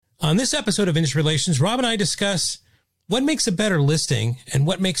On this episode of Industry Relations, Rob and I discuss what makes a better listing and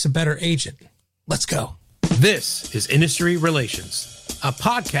what makes a better agent. Let's go. This is Industry Relations, a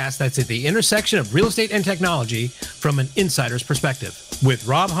podcast that's at the intersection of real estate and technology from an insider's perspective, with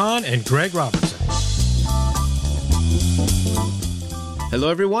Rob Hahn and Greg Robertson. Hello,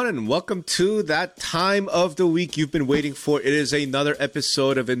 everyone, and welcome to that time of the week you've been waiting for. It is another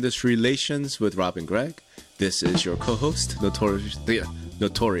episode of Industry Relations with Rob and Greg. This is your co-host,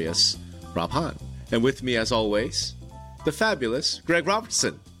 notorious Rob Hahn. And with me, as always, the fabulous Greg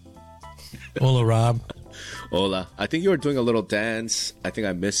Robertson. Hola, Rob. Hola. I think you were doing a little dance. I think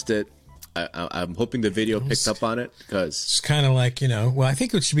I missed it. I'm hoping the video picked up on it because it's kind of like, well, I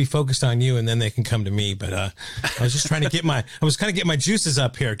think it should be focused on you and then they can come to me. But I was just trying to get my my juices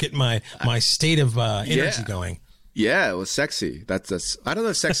up here, get my state of energy going. Yeah, it was sexy. That's I don't know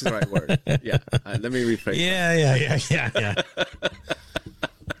if sexy is the right word. Yeah. Let me rephrase. Yeah.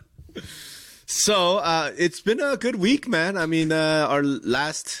 So it's been a good week, man. I mean, our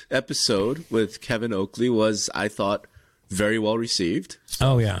last episode with Kevin Oakley was, I thought, very well received.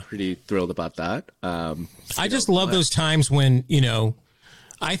 So pretty thrilled about that. I just love those times when,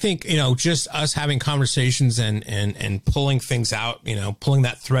 I think, just us having conversations and pulling things out, pulling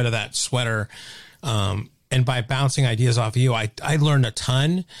that thread of that sweater, and by bouncing ideas off of you, I learned a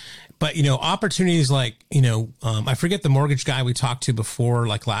ton. But, opportunities like, I forget the mortgage guy we talked to before,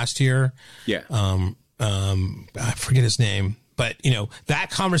 like last year. Yeah. I forget his name. But, that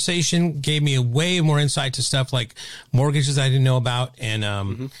conversation gave me a way more insight to stuff like mortgages I didn't know about.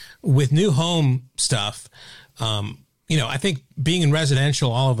 And with new home stuff, I think being in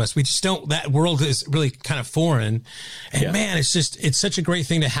residential, all of us, we just don't, that world is really kind of foreign. And man, it's such a great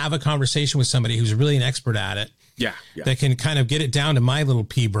thing to have a conversation with somebody who's really an expert at it. Yeah. That can kind of get it down to my little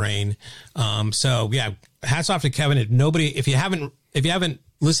pea brain. So hats off to Kevin. If you haven't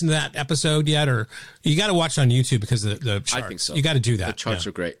listened to that episode yet, or you got to watch it on YouTube because the charts. I think so. You got to do that. The charts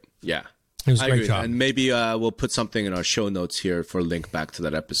are great. Yeah. It was a great job. And maybe we'll put something in our show notes here for a link back to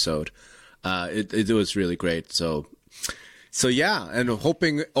that episode. It was really great. So yeah, and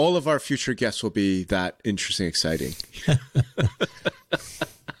hoping all of our future guests will be that interesting, exciting.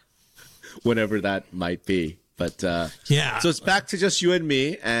 Whenever that might be. But so it's back to just you and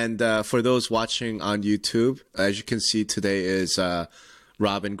me. And for those watching on YouTube, as you can see, today is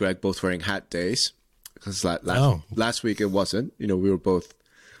Rob and Greg both wearing hat days. Because last week it wasn't. We were both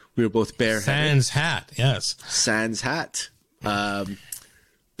bareheaded. Sans hat, yes. Sans hat.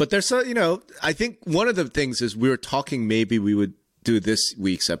 But there's I think one of the things is we were talking maybe we would do this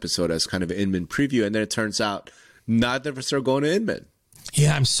week's episode as kind of an Inman preview, and then it turns out neither of us are going to Inman.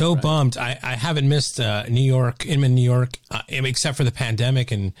 Yeah, I'm so bummed. I haven't missed Inman, New York, except for the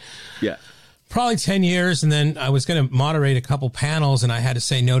pandemic and probably 10 years. And then I was going to moderate a couple panels, and I had to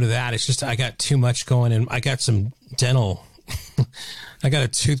say no to that. It's just I got too much going, and I got some dental. I got a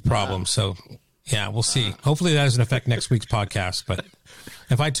tooth problem, so yeah, we'll see. Hopefully that doesn't affect next week's podcast. But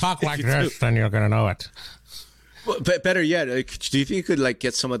if I talk like this, then you're going to know it. Well, better yet, do you think you could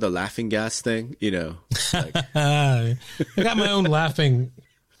get some of the laughing gas thing? I got my own laughing,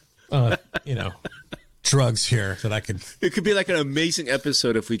 drugs here that I could. It could be like an amazing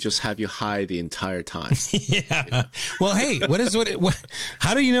episode if we just have you high the entire time. Yeah. Well, hey,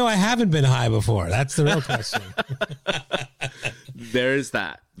 how do you know I haven't been high before? That's the real question. There's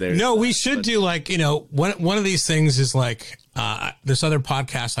that. We should do one of these things is this other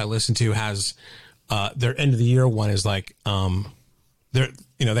podcast I listen to has. Their end of the year one is they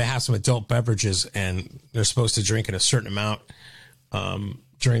have some adult beverages and they're supposed to drink in a certain amount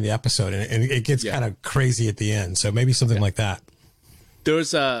during the episode, and it gets kind of crazy at the end. So maybe something like that.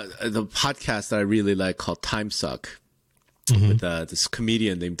 There's the podcast that I really like called Time Suck with this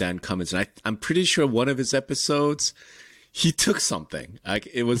comedian named Dan Cummins, and I'm pretty sure one of his episodes he took something like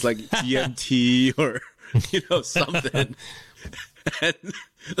it was like DMT or something. And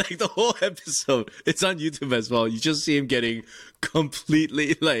the whole episode, it's on YouTube as well. You just see him getting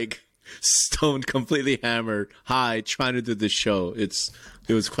completely stoned, completely hammered, high, trying to do the show. It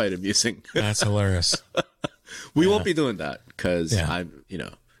was quite amusing. That's hilarious. We won't be doing that because I'm,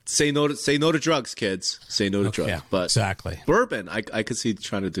 say no to drugs, kids. Say no to drugs. Yeah, but exactly. Bourbon, I could see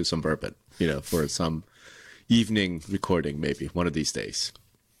trying to do some bourbon, for some evening recording, maybe one of these days.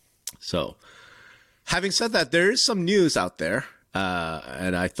 So, having said that, there is some news out there.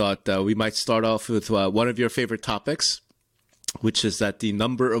 And I thought we might start off with one of your favorite topics, which is that the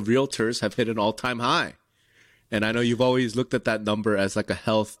number of realtors have hit an all-time high. And I know you've always looked at that number as like a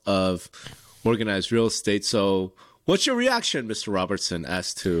health of organized real estate. So what's your reaction, Mr. Robertson,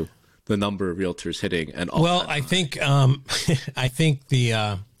 as to the number of realtors hitting an all-time high? Well, I think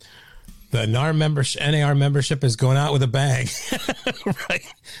The NAR membership is going out with a bang. Right.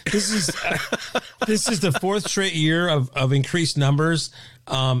 This is the fourth straight year of increased numbers.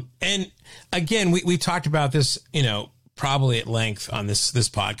 And again, we talked about this, probably at length on this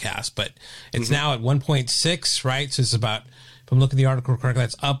podcast, but it's now at 1.6, right? So it's about, if I'm looking at the article correctly,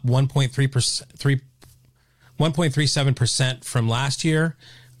 that's up 1.37% from last year.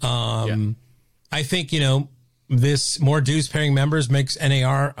 I think, this more dues paying members makes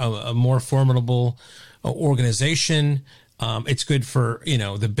NAR a more formidable organization. It's good for,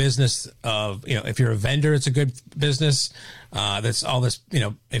 the business of, if you're a vendor, it's a good business. That's all this,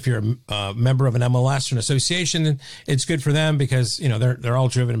 if you're a member of an MLS or an association, it's good for them because, they're all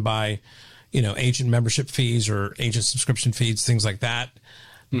driven by, agent membership fees or agent subscription fees, things like that.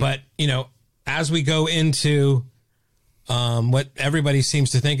 But, as we go into what everybody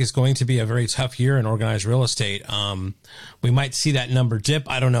seems to think is going to be a very tough year in organized real estate, we might see that number dip.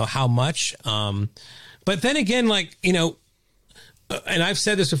 I don't know how much. But then again, and I've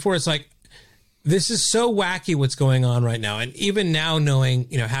said this before, it's like, this is so wacky what's going on right now. And even now knowing,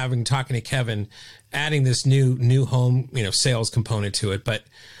 talking to Kevin, adding this new home, sales component to it. But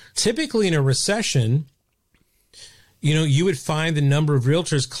typically in a recession, you would find the number of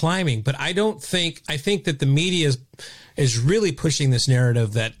realtors climbing, but I think that the media is really pushing this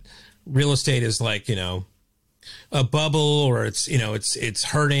narrative that real estate is like, a bubble or it's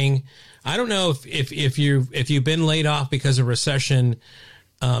hurting. I don't know if you've been laid off because of recession,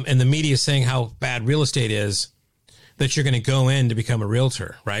 and the media is saying how bad real estate is, that you're going to go in to become a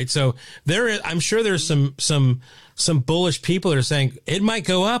realtor, right? So I'm sure there's some bullish people that are saying it might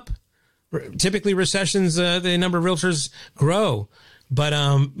go up. Typically recessions, the number of realtors grow, but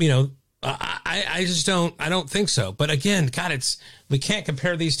I just don't think so. But again, God, we can't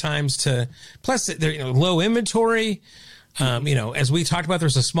compare these times to, plus they're, low inventory. As we talked about,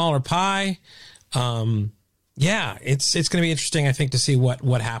 there's a smaller pie. It's going to be interesting, I think, to see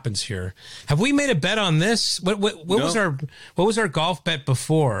what happens here. Have we made a bet on this? What no. was our golf bet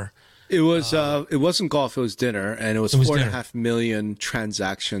before? It was it wasn't golf, it was dinner, and it was 4.5 million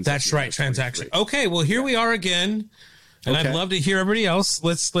transactions. That's right, transactions. Okay, well here we are again, and I'd love to hear everybody else.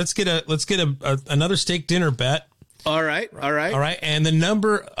 Let's get another steak dinner bet. All right. And the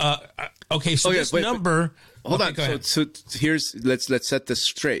number. Number. Hold on. So here's let's set this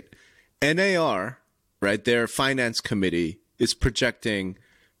straight. NAR, right? Their finance committee is projecting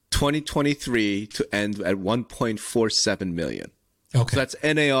 2023 to end at 1.47 million. Okay. So that's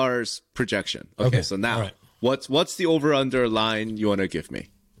NAR's projection. Okay. So now, what's the over/under line you want to give me?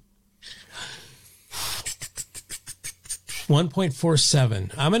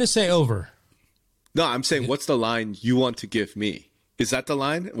 1.47. I'm going to say over. No, I'm saying what's the line you want to give me? Is that the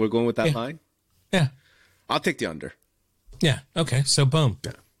line? We're going with that line? Yeah. I'll take the under. Yeah. Okay. So boom.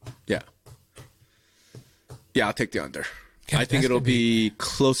 Yeah, I'll take the under. Okay, I think it'll be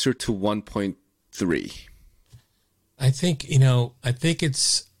closer to 1.3. I think I don't think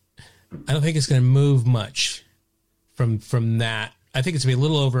it's going to move much from that. I think it's going to be a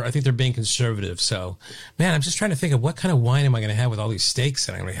little over. I think they're being conservative. So, man, I'm just trying to think of what kind of wine am I going to have with all these steaks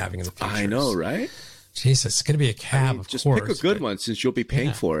that I'm going to be having in the future. I know, right? Jesus, it's going to be a cab, of just course. Just pick a good one since you'll be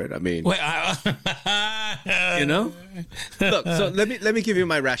paying for it. I mean, Look, so let me give you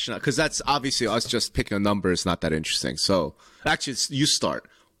my rationale, because that's obviously us just picking a number is not that interesting. So actually, you start.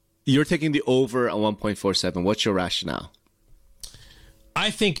 You're taking the over at 1.47. What's your rationale? I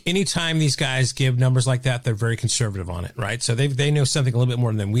think anytime these guys give numbers like that, they're very conservative on it, right? So they know something a little bit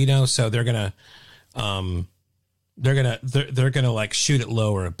more than we know, so they're gonna like shoot it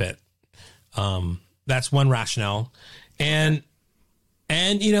lower a bit. That's one rationale, and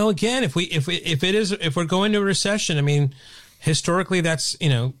again, if we're going to a recession, I mean, historically that's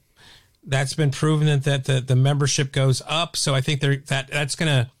been proven that the membership goes up, so I think that's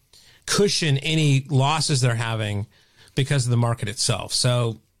gonna cushion any losses they're having because of the market itself.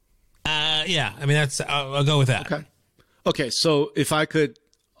 So, I mean, I'll go with that. Okay. So if I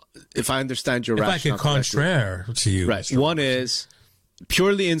understand your rationale, if I could contraire to you, right? One is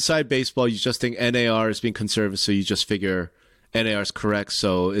purely inside baseball. You just think NAR is being conservative, so you just figure NAR is correct,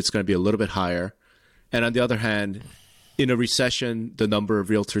 so it's going to be a little bit higher. And on the other hand, in a recession, the number of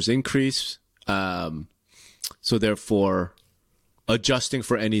realtors increase, so therefore, adjusting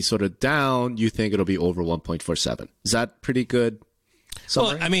for any sort of down, you think it'll be over 1.47. Is that pretty good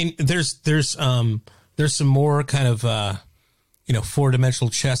summary? Well, I mean, there's some more kind of 4-dimensional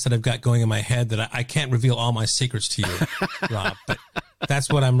chess that I've got going in my head that I can't reveal all my secrets to you, Rob. But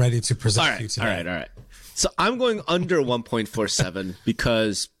that's what I'm ready to present to you today. All right. So I'm going under 1.47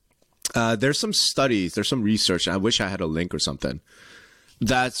 because there's some studies, there's some research, and I wish I had a link or something,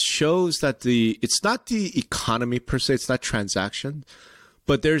 that shows that it's not the economy per se, it's not transaction,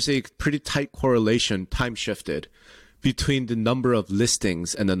 but there's a pretty tight correlation, time shifted, between the number of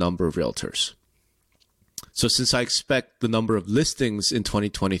listings and the number of realtors. So since I expect the number of listings in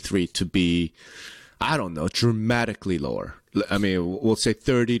 2023 to be, I don't know, dramatically lower. I mean, we'll say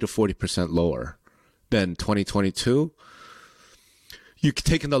 30 to 40% lower than 2022. You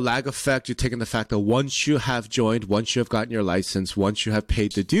take in the lag effect, you take in the fact that once you have joined, once you have gotten your license, once you have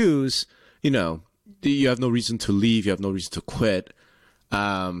paid the dues, you have no reason to leave, you have no reason to quit.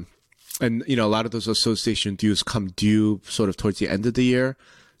 And, a lot of those association dues come due sort of towards the end of the year.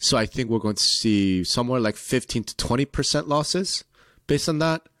 So I think we're going to see somewhere like 15 to 20% losses based on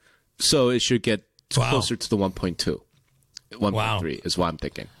that. So it should get closer to the 1.2. 1.3 is what I'm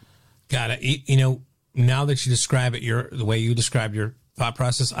thinking. Got it. Now that you describe it, the way you describe your thought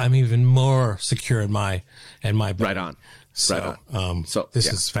process, I'm even more secure in my brain. Right on. So,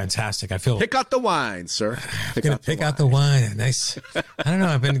 this is fantastic. I feel pick out the wine, sir. Pick out the wine. Nice. I don't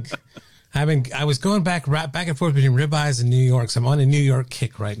know. I was going back and forth between ribeyes and New York. So I'm on a New York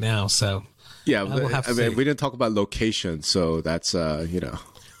kick right now. So yeah, we didn't talk about location, so that's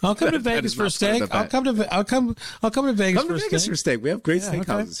I'll come to Vegas for a steak. I'll come to Vegas for a steak. For steak. We have great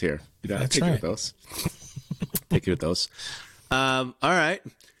steakhouses here. That's take care of those. Take care of those. All right.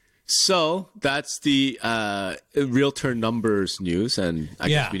 So that's the realtor numbers news, and I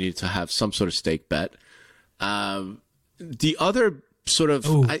guess we need to have some sort of stake bet. The other sort of,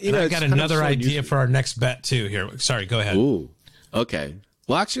 I got another idea for our next bet too. Here, sorry, go ahead. Ooh, okay.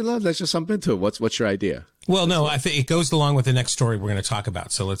 Well, actually, let's just jump into it. What's your idea? Well, no, I think it goes along with the next story we're going to talk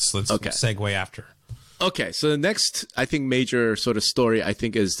about. So let's segue after. Okay, so the next, I think, major sort of story, I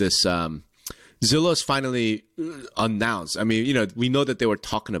think, is this Zillow's finally announced. I mean, we know that they were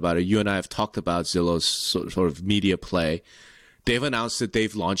talking about it. You and I have talked about Zillow's sort of media play. They've announced that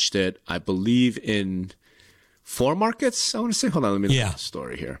they've launched it, I believe, in 4 markets. I want to say, hold on, let me look at the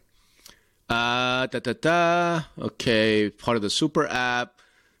story here. Okay, part of the super app.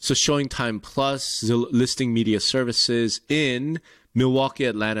 So ShowingTime Plus, listing media services in Milwaukee,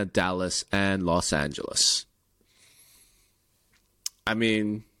 Atlanta, Dallas, and Los Angeles. I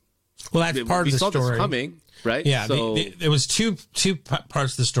mean, well, that's part of the story. We saw this coming, right? Yeah, so, there was two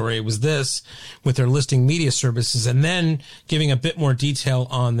parts of the story. It was this with their listing media services, and then giving a bit more detail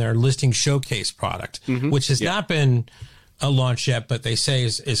on their listing showcase product, which has not been a launch yet, but they say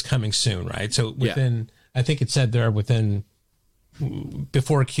is coming soon, right? So within, I think it said there within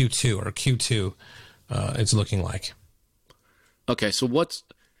before Q2 or Q2, it's looking like. Okay, so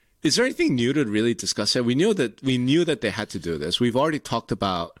is there anything new to really discuss here? We knew that they had to do this. We've already talked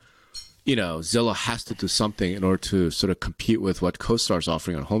about, Zillow has to do something in order to sort of compete with what CoStar is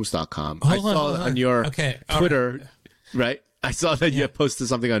offering on Homes.com. I saw on your Twitter, right? I saw that you had posted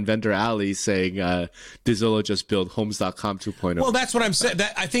something on Vendor Alley saying, did Zillow just build Homes.com 2.0? Well, that's what I'm saying.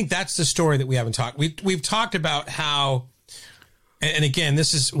 I think that's the story that we haven't talked. We've talked about how, and again,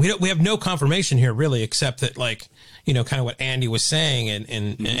 this is, we have no confirmation here really, except that kind of what Andy was saying and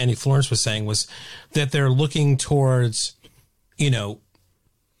Andy Florence was saying was that they're looking towards,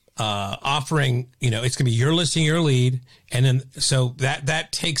 offering, it's going to be your listing, your lead. And then, so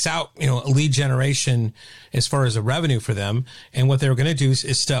that takes out, a lead generation as far as a revenue for them. And what they're going to do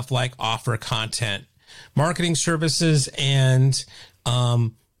is stuff like offer content, marketing services, and,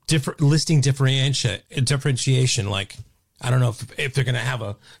 different listing differentiation. Like, I don't know if they're going to have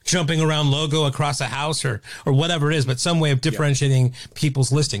a jumping around logo across a house or whatever it is, but some way of differentiating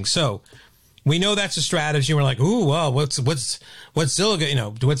people's listings. So we know that's a strategy. We're like, ooh, well, what's Zillow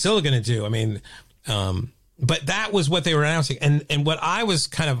going to do? I mean, but that was what they were announcing. And what I was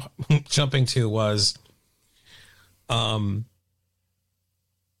kind of jumping to was, how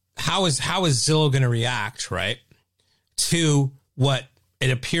is Zillow going to react, right, to what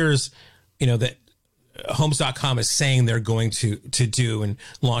it appears, that Homes.com is saying they're going to do and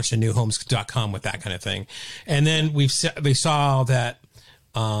launch a new Homes.com with that kind of thing. And then we saw that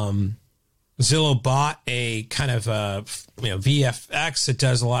Zillow bought a kind of VFX that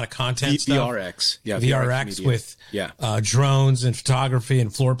does a lot of content stuff. VRX. Yeah, VRX with drones and photography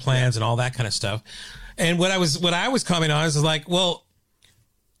and floor plans and all that kind of stuff. And what I was commenting on is like, well,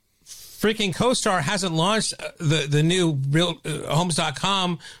 freaking CoStar hasn't launched the new real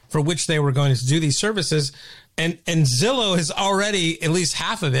Homes.com for which they were going to do these services. And Zillow is already, at least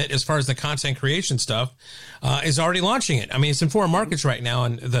half of it, as far as the content creation stuff, is already launching it. I mean, it's in 4 markets right now,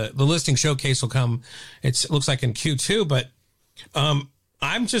 and the listing showcase will come, it looks like in Q2, but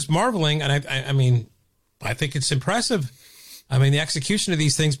I'm just marveling, and I mean, I think it's impressive. I mean, the execution of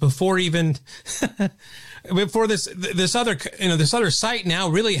these things before even before this other site now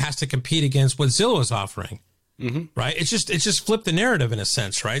really has to compete against what Zillow is offering. Mm-hmm. Right. It's just flipped the narrative in a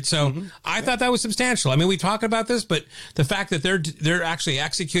sense. Right. So I thought that was substantial. I mean, we talk about this, but the fact that they're actually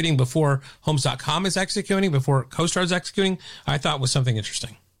executing before Homes.com is executing, before CoStar is executing, I thought was something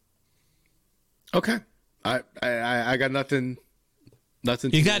interesting. Okay. I got nothing.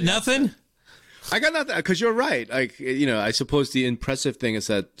 You got nothing? I got nothing, because you're right. Like, you know, I suppose the impressive thing is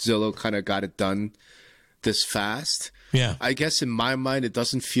that Zillow kind of got it done this fast. Yeah. I guess in my mind, it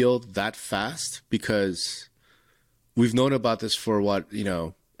doesn't feel that fast because we've known about this for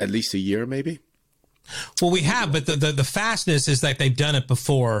at least a year, maybe. Well, we have, but the fastness is that they've done it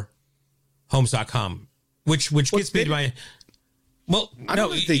before Homes.com, which gets me to my. Well, I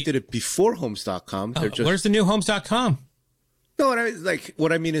don't know if they did it before Homes.com. Where's the new Homes.com? No,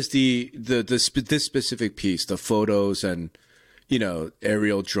 what I mean is this specific piece, the photos and, you know,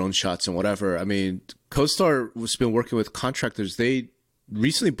 aerial drone shots and whatever. I mean, CoStar has been working with contractors. They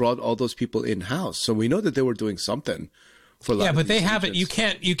recently brought all those people in house, so we know that they were doing something. Yeah, but they haven't. You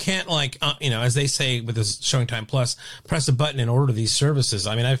can't like as they say with this ShowingTime Plus, press a button and order these services.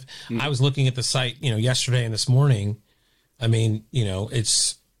 I mean, I was looking at the site yesterday and this morning. I mean,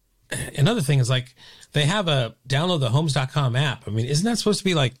 it's another thing is like they have a download the Homes.com app. I mean, isn't that supposed to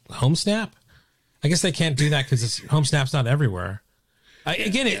be like HomeSnap? I guess they can't do that because HomeSnap's not everywhere.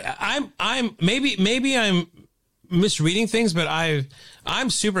 I'm maybe I'm misreading things, but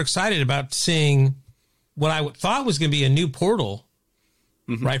I'm super excited about seeing what I thought was going to be a new portal,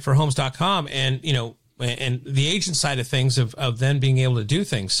 right, for Homes.com, and and the agent side of things of then being able to do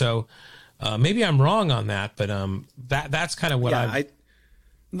things. So maybe I'm wrong on that, but that's kind of what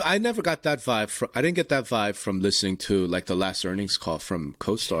I never got that vibe. I didn't get that vibe from listening to like the last earnings call from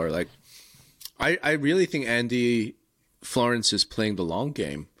CoStar. Like, I really think Andy Florance is playing the long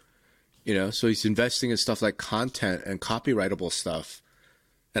game, so he's investing in stuff like content and copyrightable stuff.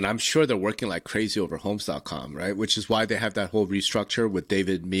 And I'm sure they're working like crazy over Homes.com, right? Which is why they have that whole restructure with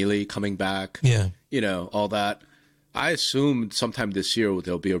David Mealy coming back. Yeah. All that. I assume sometime this year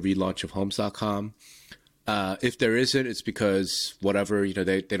there'll be a relaunch of Homes.com. If there isn't, it's because whatever,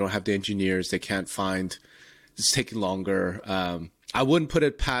 they don't have the engineers. They can't find. It's taking longer. I wouldn't put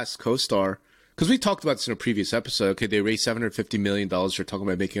it past CoStar, because we talked about this in a previous episode. Okay, they raised $750 million. They're talking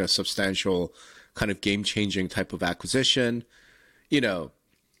about making a substantial kind of game-changing type of acquisition.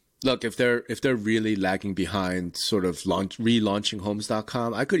 Look, if they're really lagging behind sort of relaunching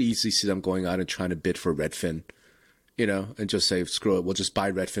Homes.com, I could easily see them going out and trying to bid for Redfin, and just say, screw it, we'll just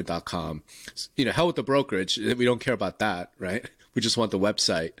buy Redfin.com. Hell with the brokerage. We don't care about that, right? We just want the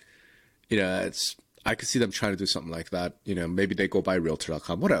website. I could see them trying to do something like that. Maybe they go buy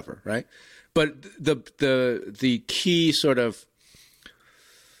Realtor.com, whatever, right? But the key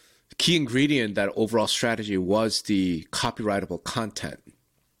key ingredient, that overall strategy, was the copyrightable content.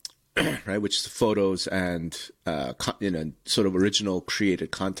 Right, which is photos and sort of original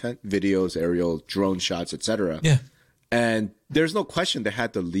created content, videos, aerial, drone shots, etc. Yeah, and there's no question they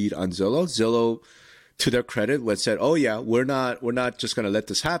had the lead on Zillow. Zillow, to their credit, said, "Oh yeah, we're not just going to let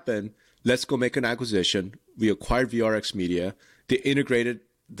this happen. Let's go make an acquisition." We acquired VRX Media. They integrated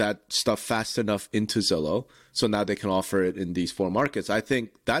that stuff fast enough into Zillow, so now they can offer it in these 4 markets. I think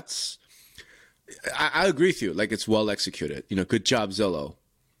that's. I agree with you. Like, it's well executed. Good job, Zillow.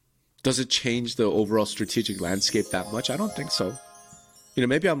 Does it change the overall strategic landscape that much? I don't think so.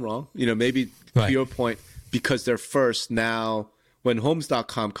 Maybe I'm wrong. Maybe right. To your point, because they're first now, when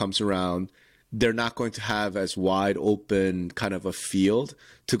Homes.com comes around, they're not going to have as wide open kind of a field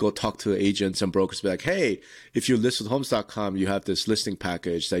to go talk to agents and brokers, be like, hey, if you list with Homes.com, you have this listing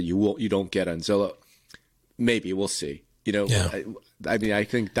package that you don't get on Zillow. Maybe, we'll see. Yeah. I mean, I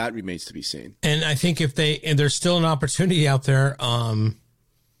think that remains to be seen. And I think there's still an opportunity out there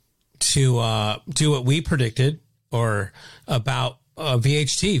to do what we predicted, or about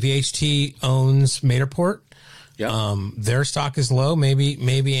VHT. VHT owns Matterport. Yeah. Their stock is low.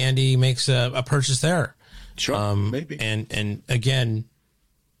 Maybe Andy makes a purchase there. Sure. Maybe. And again,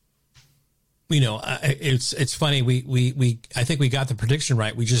 it's funny. I think we got the prediction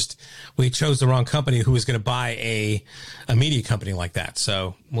right. We chose the wrong company who was going to buy a media company like that.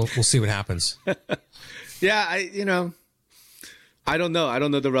 So we'll see what happens. Yeah. I don't know. I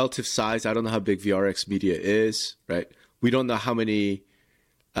don't know the relative size. I don't know how big VRX Media is, right? We don't know how many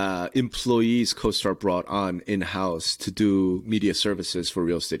employees CoStar brought on in-house to do media services for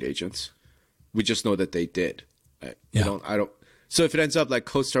real estate agents. We just know that they did. Right? Yeah. So if it ends up like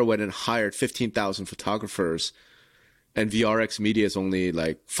CoStar went and hired 15,000 photographers and VRX Media is only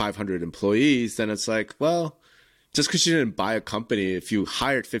like 500 employees, then it's like, well, just because you didn't buy a company, if you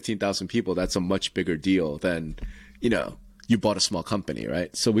hired 15,000 people, that's a much bigger deal than, you bought a small company,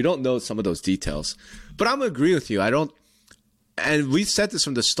 right? So we don't know some of those details. But I'm going to agree with you. And we've said this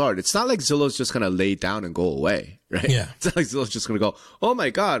from the start. It's not like Zillow's just going to lay down and go away, right? Yeah. It's not like Zillow's just going to go, oh my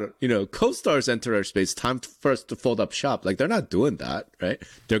God, CoStar's entered our space. Time for us to fold up shop. Like, they're not doing that, right?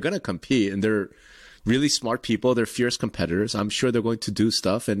 They're going to compete, and they're really smart people. They're fierce competitors. I'm sure they're going to do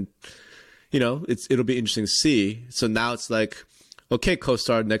stuff, and, it'll be interesting to see. So now it's like, okay,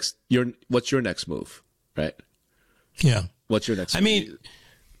 CoStar, what's your next move, right? Yeah. What's your next move? I mean,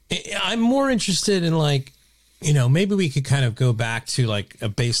 I'm more interested in maybe we could kind of go back to like a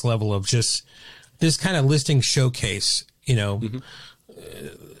base level of just this kind of listing showcase. Some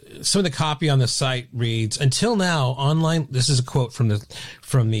of the copy on the site reads, until now, online, this is a quote from the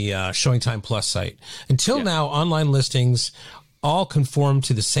ShowingTime Plus site. Until now, online listings all conform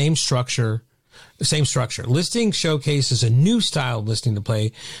to the same structure. Listing Showcase is a new style of listing to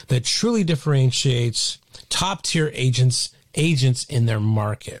play that truly differentiates top tier agents in their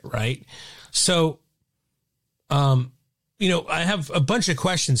market, right? So, I have a bunch of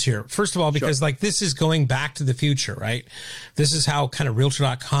questions here. First of all, because this is going back to the future, right? This is how kind of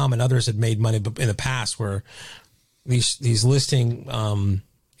Realtor.com and others had made money in the past, where these listing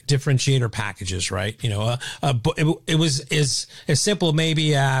differentiator packages, right? It was as simple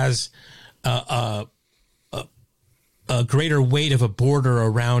maybe as a greater weight of a border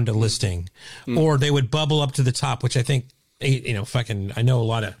around a listing, or they would bubble up to the top, which I think, I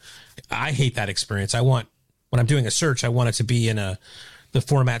know I hate that experience. When I'm doing a search, I want it to be in the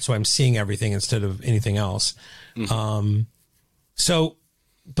format so I'm seeing everything instead of anything else.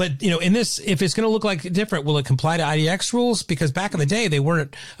 But in this, if it's going to look like different, will it comply to IDX rules? Because back in the day, they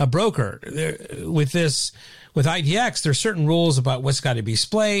weren't a broker. With IDX, there's certain rules about what's got to be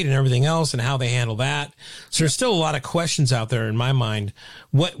displayed and everything else and how they handle that. So there's still a lot of questions out there in my mind.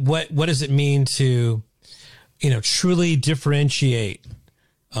 What does it mean to, truly differentiate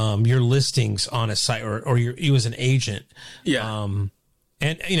your listings on a site, or you as an agent? Yeah.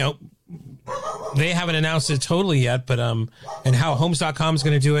 And they haven't announced it totally yet, but and how Homes.com is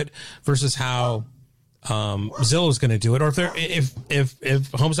going to do it versus how Zillow is going to do it, or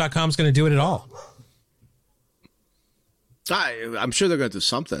if Homes.com is going to do it at all. I'm sure they're going to do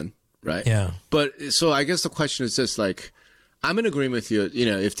something, right? Yeah. But so I guess the question is this: like, I'm in agreement with you.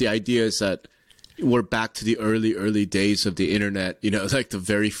 If the idea is that we're back to the early days of the internet, like the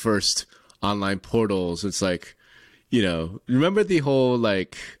very first online portals. It's like, remember the whole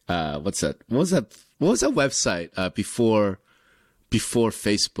what's that? What was that website before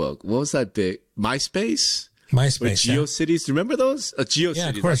Facebook? What was that big? MySpace. Or GeoCities. Remember those? GeoCities. Yeah,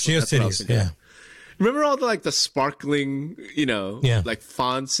 of course, GeoCities. Yeah. Remember all the sparkling, like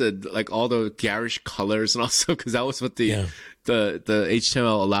fonts and like all the garish colors, and also because that was what the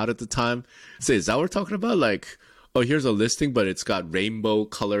HTML allowed at the time. So is that what we're talking about? Like, oh, here's a listing, but it's got rainbow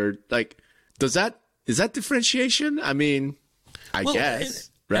colored. Like, is that differentiation? I mean, I guess.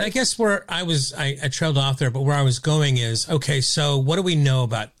 Right. And I guess where I trailed off there, but where I was going is, okay, so what do we know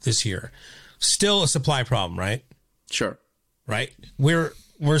about this year? Still a supply problem, right? Sure. Right. We're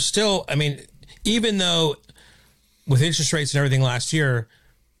still, even though with interest rates and everything last year,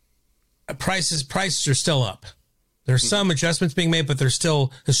 prices are still up. There's some adjustments being made, but they're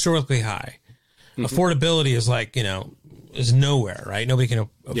still historically high. Affordability is is nowhere, right? Nobody can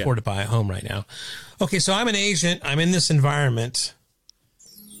afford to buy a home right now. Okay, so I'm an agent. I'm in this environment.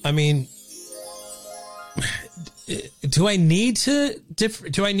 Do I need to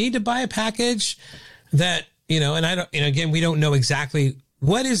buy a package that, and I don't, again, we don't know exactly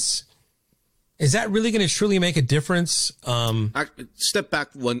what is that really going to truly make a difference? Step back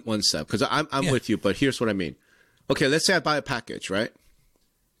one step, because I'm with you, but here's what I mean. Okay, let's say I buy a package, right?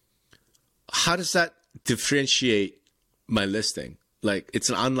 How does that differentiate my listing? Like, it's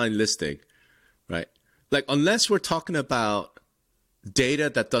an online listing, right? Like, unless we're talking about data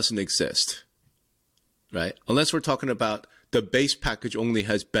that doesn't exist, right? Unless we're talking about the base package only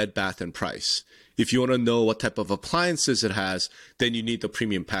has bed, bath, and price. If you want to know what type of appliances it has, then you need the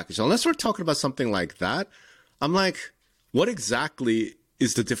premium package. Unless we're talking about something like that, I'm like, what exactly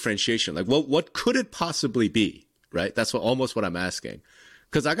is the differentiation? Like, what could it possibly be, right? That's almost what I'm asking.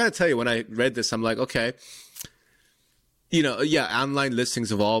 Because I got to tell you, when I read this, I'm like, okay, online listings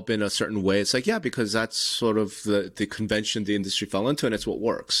have all been a certain way. It's like, yeah, because that's sort of the convention the industry fell into, and it's what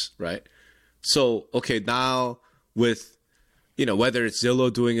works, right? So, okay, now with, whether it's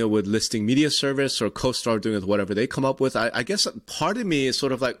Zillow doing it with listing media service or CoStar doing it with whatever they come up with, I guess part of me is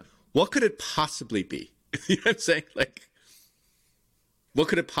sort of like, what could it possibly be? You know what I'm saying? Like, what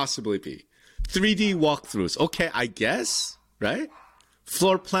could it possibly be? 3D walkthroughs. Okay, I guess, right?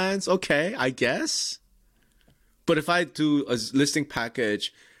 Floor plans. Okay, I guess. But if I do a listing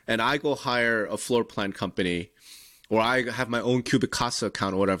package and I go hire a floor plan company, or I have my own Cubic Casa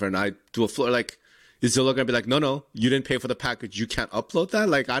account or whatever, and I do a floor, like, is Zillow gonna be like, no, you didn't pay for the package, you can't upload that?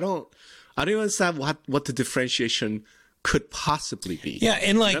 Like, I don't even understand what the differentiation could possibly be. Yeah,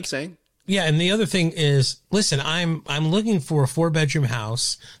 and like, you know what I'm saying? Yeah, and the other thing is, listen, I'm looking for a 4-bedroom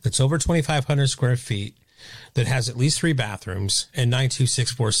house that's over 2,500 square feet, that has at least 3 bathrooms and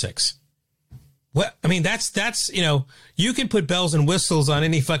 92646. What I mean, that's you know, you can put bells and whistles on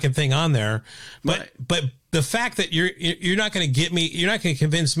any fucking thing on there, but the fact that you're not going to get me, you're not going to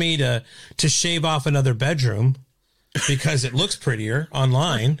convince me to shave off another bedroom because it looks prettier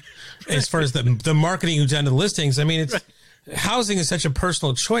online. As far as the marketing you've done to the listings, I mean, it's housing is such a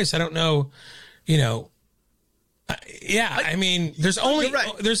personal choice. I don't know, you know. I mean, there's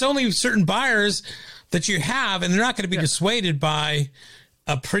only certain buyers that you have, and they're not going to be dissuaded by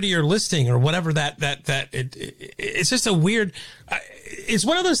a prettier listing or whatever it's just a weird, it's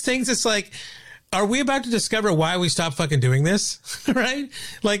one of those things. It's like, are we about to discover why we stopped fucking doing this? Right?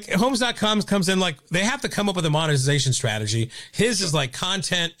 Like homes.com comes in, like they have to come up with a monetization strategy. His is like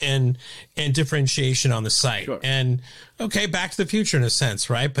content and differentiation on the site. Sure. And okay, Back to the Future in a sense,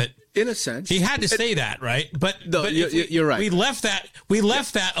 right? But in a sense, he had to say that, right? But you're right. We left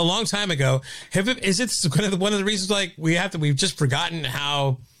that a long time ago. Is it one of the reasons like we've just forgotten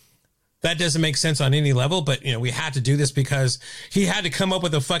how that doesn't make sense on any level? But you know, we had to do this because he had to come up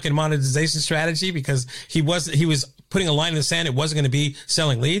with a fucking monetization strategy because he was putting a line in the sand. It wasn't going to be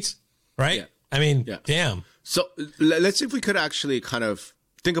selling leads, right? Yeah. I mean, damn. So let's see if we could actually kind of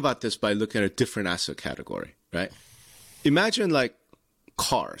think about this by looking at a different asset category, right? Imagine like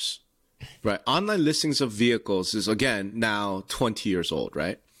cars, right? Online listings of vehicles is again now 20 years old,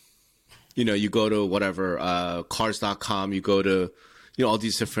 right? You know, you go to whatever, cars.com, you go to, you know, all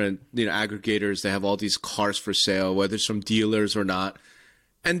these different, you know, aggregators, they have all these cars for sale, whether it's from dealers or not.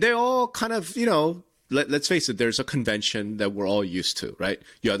 And they all kind of, you know, let's face it, there's a convention that we're all used to, right?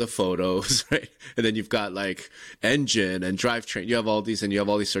 You have the photos, right? And then you've got like engine and drivetrain. You have all these and you have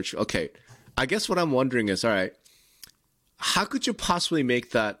all these search. Okay. I guess what I'm wondering is, all right, how could you possibly make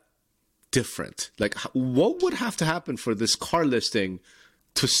that different? Like, what would have to happen for this car listing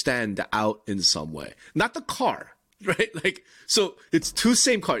to stand out in some way? Not the car, right? Like, so it's 2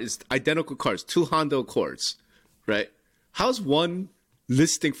 same cars, it's identical cars, 2 Honda Accords, right? How's one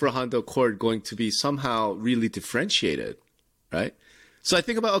listing for a Honda Accord going to be somehow really differentiated, right? So I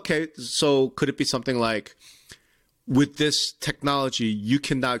think about, okay, so could it be something like, with this technology, you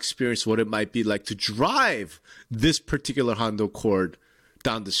can now experience what it might be like to drive this particular Honda Accord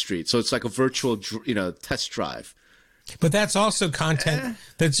down the street. So it's like a virtual, you know, test drive. But that's also content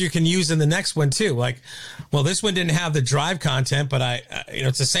that you can use in the next one too. Like, well, this one didn't have the drive content, but you know,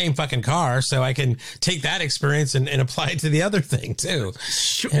 it's the same fucking car, so I can take that experience and apply it to the other thing too.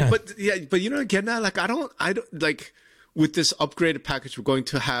 Sure, yeah. But you know, again, now, like I don't like with this upgraded package, we're going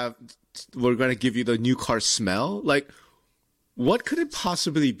to give you the new car smell. Like, what could it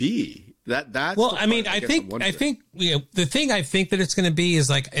possibly be? That's well, I mean, I think you know, the thing I think that it's going to be is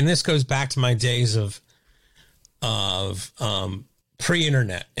like, and this goes back to my days of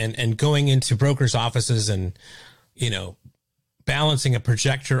pre-internet and going into brokers' offices and, you know, balancing a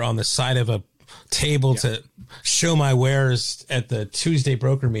projector on the side of a table to show my wares at the Tuesday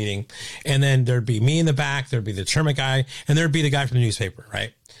broker meeting. And then there'd be me in the back, there'd be the tournament guy, and there'd be the guy from the newspaper.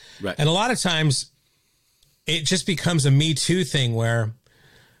 Right. And a lot of times it just becomes a Me Too thing where,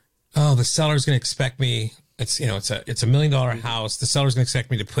 oh, the seller's going to expect me. It's, you know, it's a $1 million house. The seller's going to expect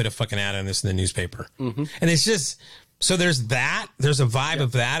me to put a fucking ad on this in the newspaper. And it's just, so there's that, there's a vibe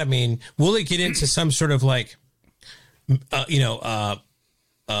of that. I mean, will it get into some sort of like, you know,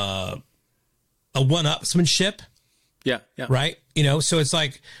 a one-upsmanship? Yeah. Right. You know, so it's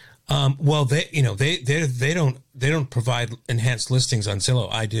like, well, they don't provide enhanced listings on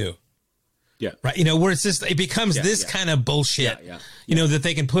Zillow. I do. Yeah. Right. You know, where it's just, it becomes this kind of bullshit, you know, that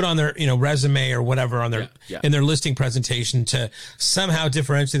they can put on their, you know, resume or whatever on their, in their listing presentation to somehow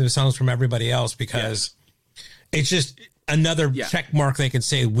differentiate themselves from everybody else because it's just another check mark they can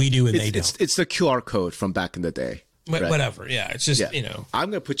say we do and they don't. It's the QR code from back in the day. Right? Whatever. Yeah. It's just, you know,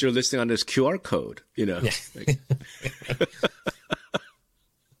 I'm going to put your listing on this QR code, you know. Like.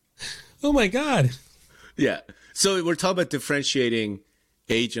 Oh my God. Yeah. So we're talking about differentiating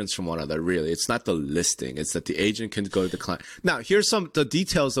agents from one another. Really, it's not the listing, it's that the agent can go to the client. Now here's the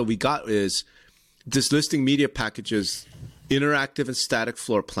details that we got is this listing media packages, interactive and static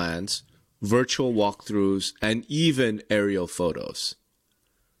floor plans, virtual walkthroughs, and even aerial photos.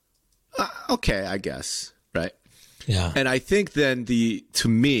 Okay, I guess, right? Yeah. And I think then to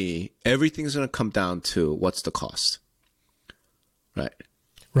me, everything's going to come down to what's the cost, right?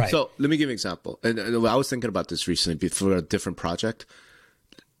 Right. So let me give you an example. And I was thinking about this recently for a different project.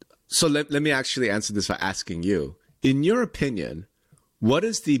 So let me actually answer this by asking you, in your opinion, what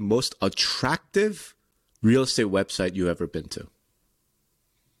is the most attractive real estate website you've ever been to?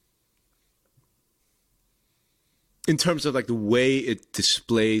 In terms of like the way it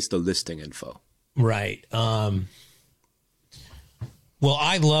displays the listing info. Right. Well,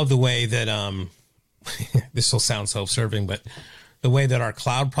 I love the way that, this will sound self-serving, but the way that our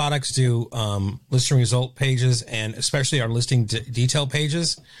cloud products do listing result pages, and especially our listing detail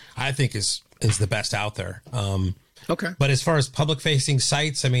pages, I think is the best out there. Okay. But as far as public-facing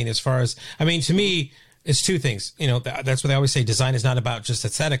sites, to me, it's two things. That's what they always say. Design is not about just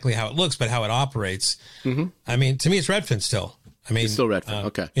aesthetically how it looks, but how it operates. Mm-hmm. I mean, to me, it's Redfin still. It's still Redfin.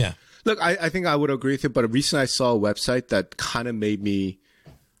 Okay. Yeah. Look, I think I would agree with you, but recently I saw a website that kind of made me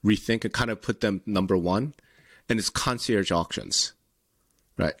rethink and kind of put them number one, and it's Concierge Auctions.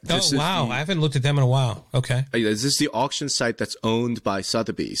 Right. Wow. I haven't looked at them in a while. Okay. This is the auction site that's owned by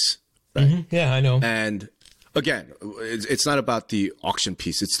Sotheby's. Right? Mm-hmm. Yeah, I know. And again, it's not about the auction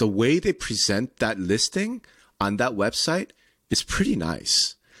piece. It's the way they present that listing on that website is pretty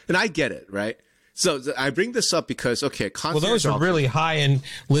nice. And I get it, right? So I bring this up because, okay, those are really high-end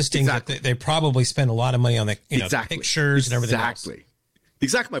listings. Exactly. That they probably spend a lot of money on the pictures and everything else.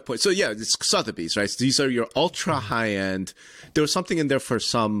 Exactly my point. So yeah, it's Sotheby's, right? So these are your ultra high-end. There was something in there for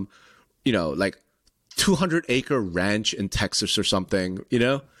some, like 200-acre ranch in Texas or something,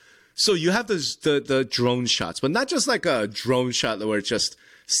 So you have the drone shots, but not just like a drone shot where it's just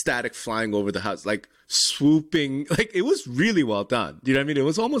static flying over the house, like swooping. Like it was really well done. You know what I mean? It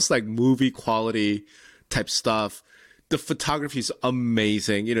was almost like movie quality type stuff. The photography is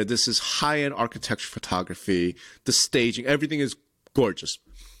amazing. This is high-end architecture photography. The staging, everything is gorgeous.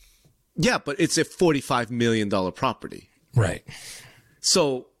 Yeah, but it's a $45 million property. Right.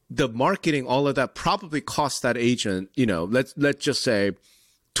 So the marketing, all of that probably cost that agent, let's just say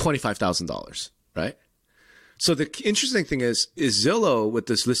 $25,000, right? So the interesting thing is Zillow with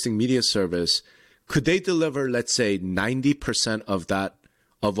this listing media service, could they deliver, let's say 90% of that,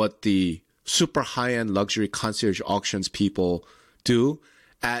 of what the super high-end luxury concierge auctions people do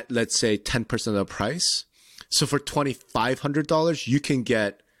at, let's say 10% of the price? So for $2,500, you can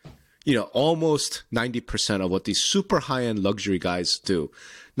get, almost 90% of what these super high-end luxury guys do.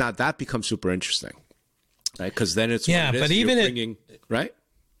 Now that becomes super interesting, right? Because then it's but even right?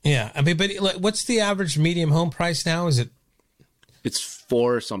 Yeah, but what's the average medium home price now? It's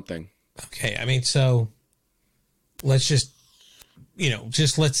 4 something. Okay, so let's just,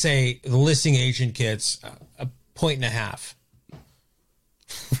 let's say the listing agent gets a 1.5 points,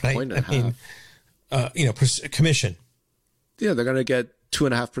 right? 1.5. Commission. Yeah, they're gonna get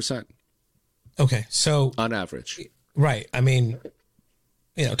 2.5%. Okay, so on average, right?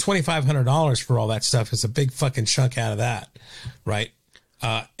 $2,500 for all that stuff is a big fucking chunk out of that, right?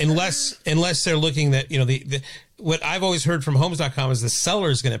 Unless they're looking that, what I've always heard from Homes.com is the seller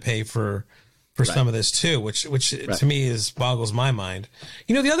is going to pay for some of this too, which to me boggles my mind.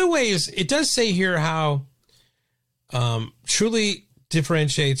 The other way is it does say here how truly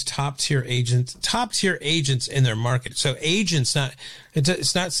differentiates top tier agents in their market. So agents,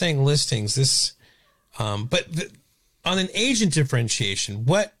 it's not saying listings. But on an agent differentiation,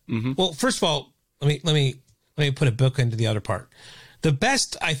 what? Mm-hmm. Well, first of all, let me put a book into the other part. The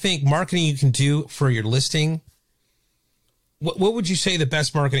best, I think, marketing you can do for your listing. What would you say the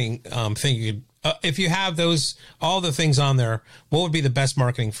best marketing thing you could, if you have all the things on there? What would be the best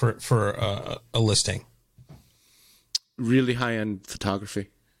marketing for a listing? Really high end photography.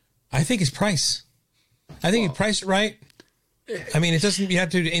 I think it's price. I think you price it right. It doesn't. You have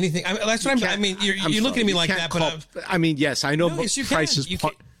to do anything. That's what you're looking at me like that, but yes, I know. No, yes, price is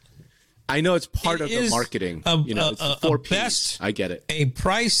part. I know it's part of the marketing. It's 4 Ps. I get it. A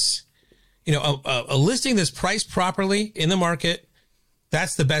price, a listing that's priced properly in the market.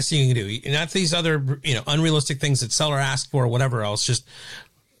 That's the best thing you can do. Not these other, unrealistic things that seller asks for or whatever else. Just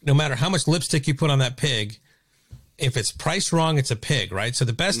no matter how much lipstick you put on that pig, if it's priced wrong, it's a pig, right? So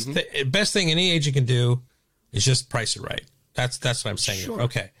the best best thing any agent can do is just price it right. That's what I'm saying. Sure.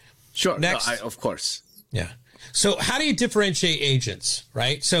 Okay. Sure. Next. No, of course. Yeah. So how do you differentiate agents,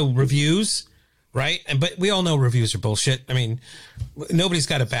 right? So reviews, right? But we all know reviews are bullshit. Nobody's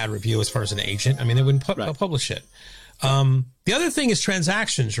got a bad review as far as an agent. They wouldn't publish it. The other thing is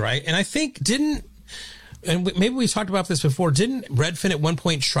transactions, right? And I think maybe we talked about this before, didn't Redfin at one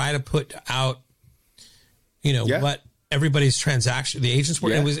point try to put out, everybody's transaction. The agents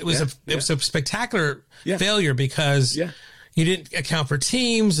were. It was a spectacular failure because you didn't account for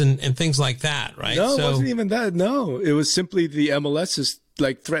teams and things like that, right? No, it wasn't even that. No, it was simply the MLSs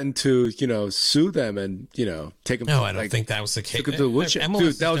like threatened to sue them and take them. No, I don't think that was the case. Dude,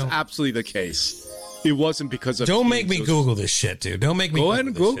 that was absolutely the case. It wasn't because of. Don't make me Google this shit, dude. Don't make me. Go ahead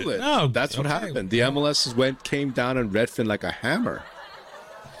and Google it. No, that's what happened. The MLSs came down on Redfin like a hammer.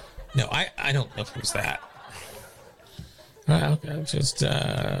 No, I don't know if it was that. Okay, just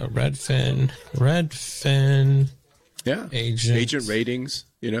Redfin. Yeah, agent ratings.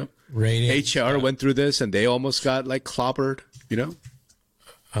 Ratings. HR went through this and they almost got like clobbered.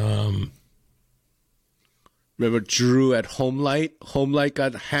 Remember Drew at Homelight? Homelight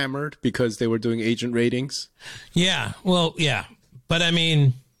got hammered because they were doing agent ratings. Yeah, well, yeah, but I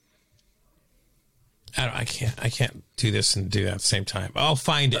mean, I can't do this and do that at the same time. I'll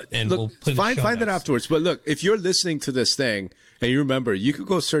find it and we'll put find it afterwards. But look, if you're listening to this thing and you remember, you could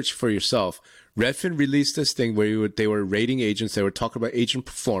go search for yourself. Redfin released this thing where they were rating agents. They were talking about agent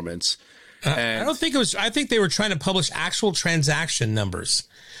performance. I don't think it was. I think they were trying to publish actual transaction numbers,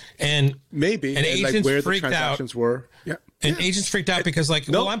 and maybe and agents like where freaked the transactions out. were. Yeah, and agents freaked out because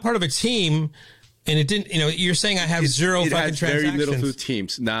well, I'm part of a team, and it didn't. You're saying I have zero fucking transactions. It had very little to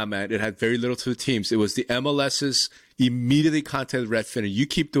teams. Nah, man, it had very little to teams. It was the MLSs immediately contacted Redfin, and you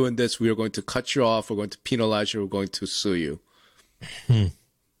keep doing this, we are going to cut you off. We're going to penalize you. We're going to sue you.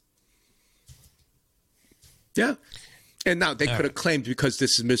 Yeah. And now they could have claimed because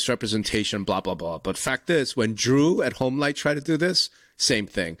this is misrepresentation, blah, blah, blah. But fact is, when Drew at Homelight tried to do this, same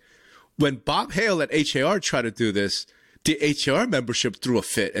thing. When Bob Hale at HAR tried to do this, the HAR membership threw a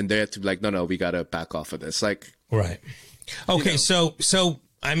fit and they had to be like, no, we got to back off of this. Like, right. Okay. So,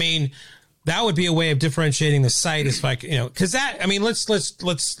 I mean, that would be a way of differentiating the site is like, cause that, I mean, let's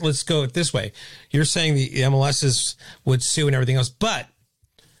go it this way. You're saying the MLSs would sue and everything else, but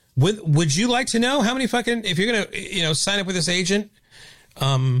would you like to know how many fucking, if you're going to, sign up with this agent,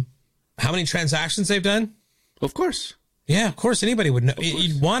 how many transactions they've done? Of course. Yeah, of course. Anybody would know.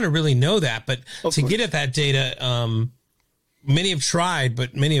 You'd want to really know that, but to get at that data, many have tried,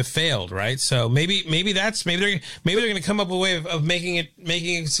 but many have failed, right? So maybe they're going to come up with a way of making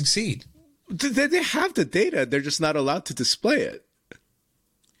it succeed. They have the data. They're just not allowed to display it.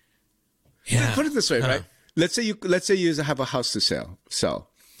 Yeah. Put it this way, right? Let's say you have a house to sell.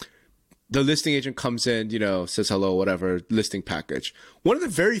 The listing agent comes in, says hello, whatever, listing package. One of the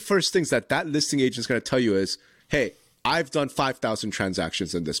very first things that listing agent is going to tell you is, hey, I've done 5,000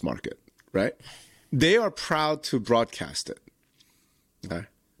 transactions in this market, right? They are proud to broadcast it. Okay.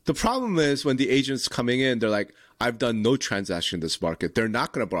 The problem is when the agent's coming in, they're like, I've done no transaction in this market. They're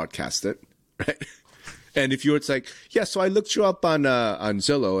not going to broadcast it, right? And if it's like, yeah, so I looked you up on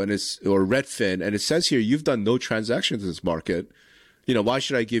Zillow or Redfin, and it says here you've done no transactions in this market. Why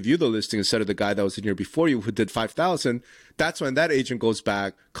should I give you the listing instead of the guy that was in here before you who did 5,000? That's when that agent goes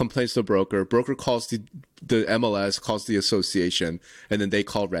back, complains to the broker. Broker calls the MLS, calls the association, and then they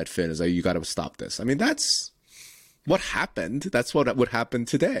call Redfin. Is like, you got to stop this. I mean, that's what happened. That's what would happen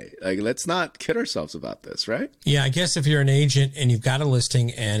today. Like, let's not kid ourselves about this, right? Yeah, I guess if you're an agent and you've got a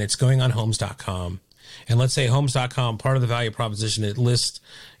listing and it's going on Homes.com, and let's say Homes.com, part of the value proposition, it lists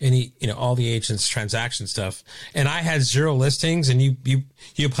all the agents' transaction stuff. And I had 0 listings and you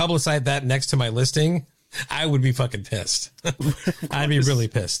publicize that next to my listing, I would be fucking pissed. I'd be really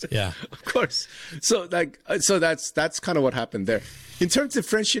pissed. Yeah. Of course. So that's kind of what happened there. In terms of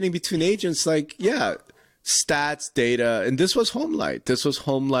differentiating between agents, stats, data, and this was Homelight. This was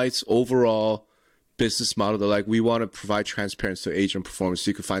Homelight's overall business model. They're like, we want to provide transparency to agent performance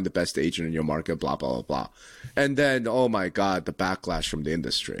so you can find the best agent in your market, blah, blah, blah, blah. And then, oh my God, the backlash from the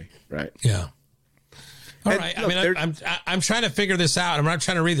industry, right? Yeah. All right. Look, I mean, I'm trying to figure this out. I'm not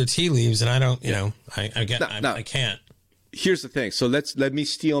trying to read the tea leaves and I don't, I can't. Here's the thing. So let me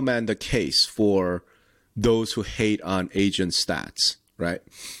steelman the case for those who hate on agent stats, right?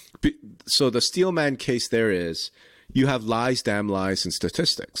 So the steelman case there is you have lies, damn lies, and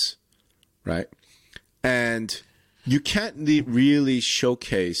statistics, right? And you can't really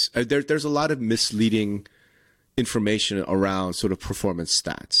showcase, there's a lot of misleading information around sort of performance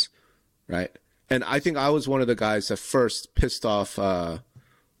stats, right? And I think I was one of the guys that first pissed off,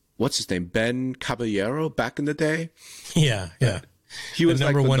 what's his name? Ben Caballero back in the day. Yeah. He was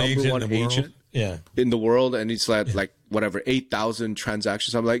like the number one agent in the world. And he's like whatever, 8,000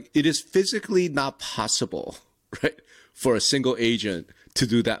 transactions. I'm like, it is physically not possible, right? For a single agent to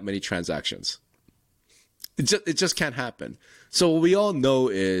do that many transactions. It just can't happen. So what we all know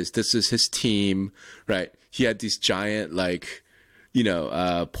is this is his team, right? He had these giant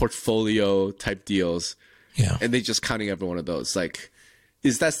portfolio type deals. Yeah. And they just counting every one of those. Like,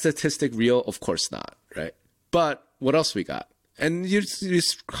 is that statistic real? Of course not, right? But what else we got? And you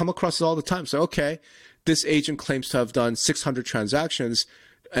just come across it all the time. So, okay, this agent claims to have done 600 transactions,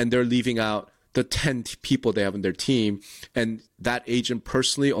 and they're leaving out the 10 people they have on their team. And that agent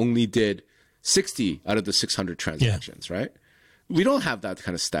personally only did 60 out of the 600 transactions, right? We don't have that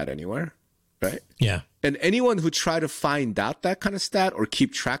kind of stat anywhere, right? Yeah. And anyone who tried to find out that kind of stat or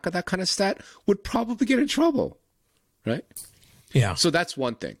keep track of that kind of stat would probably get in trouble, right? Yeah. So that's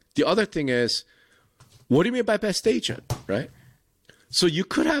one thing. The other thing is, what do you mean by best agent, right? So you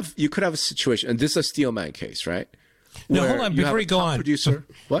could have a situation, and this is a Steelman case, right? No, hold on. Before you go on, producer,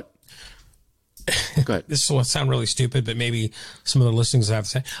 what? Go ahead. This will sound really stupid, but maybe some of the listings I have to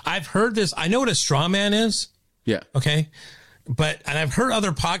say. I've heard this. I know what a straw man is. Yeah. Okay. And I've heard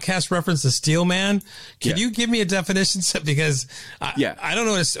other podcasts reference the steel man. Can you give me a definition? Because I don't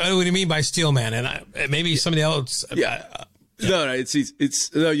know what you mean by steel man, and maybe somebody else. Yeah. No,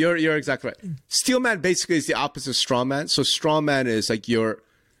 it's no. You're exactly right. Steel man basically is the opposite of straw man. So straw man is like you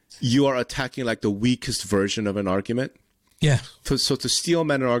are attacking like the weakest version of an argument. Yeah. So to steel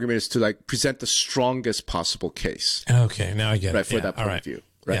man an argument is to like present the strongest possible case. Okay, now I get it. Right, for that point of view.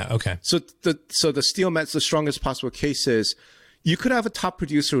 Right. Yeah. Okay. So the steel man's the strongest possible case is you could have a top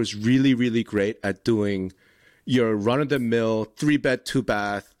producer who's really, really great at doing your run-of-the-mill 3-bed,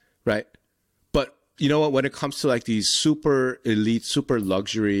 2-bath, right? But you know what? When it comes to like these super elite, super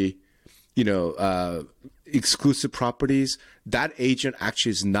luxury, exclusive properties, that agent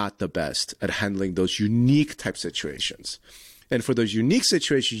actually is not the best at handling those unique type situations. And for those unique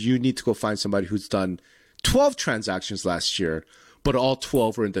situations, you need to go find somebody who's done 12 transactions last year, but all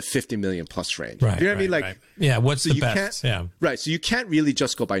 12 are in the 50 million plus range. Right, you know what I mean? Like, right. Yeah, what's the best? Yeah. Right. So you can't really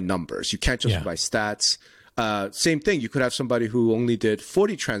just go by numbers. You can't just go by stats. Same thing. You could have somebody who only did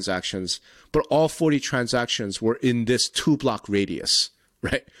 40 transactions, but all 40 transactions were in this 2-block radius,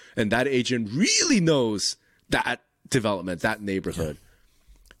 right? And that agent really knows that development, that neighborhood.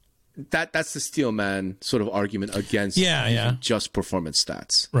 Yeah. That's the steel man sort of argument against just performance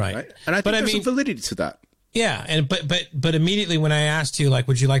stats. Right. And I think there's some validity to that. Yeah, and but immediately when I asked you, like,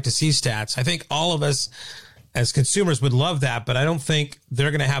 would you like to see stats? I think all of us as consumers would love that, but I don't think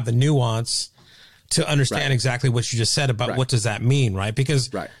they're going to have the nuance to understand exactly what you just said about what does that mean, right? Because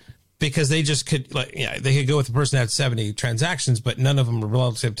they just could, they could go with the person that had 70 transactions, but none of them are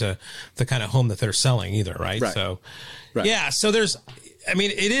relative to the kind of home that they're selling either, right? So, so it's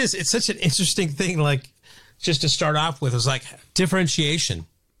such an interesting thing, like, just to start off with, is like differentiation,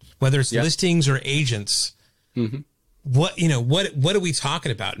 whether it's listings or agents. Mm-hmm. What are we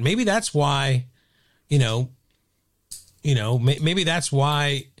talking about? Maybe that's why, maybe that's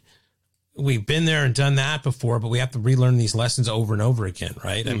why we've been there and done that before, but we have to relearn these lessons over and over again,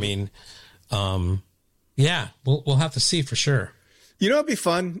 right? Mm-hmm. I mean, we'll have to see for sure. It'd be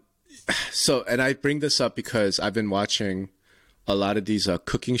fun. So, and I bring this up because I've been watching a lot of these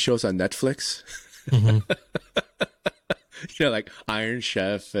cooking shows on Netflix. Mm-hmm. Like Iron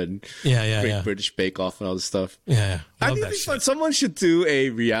Chef and Great British Bake Off and all this stuff. Yeah. I think it'd be fun. Someone should do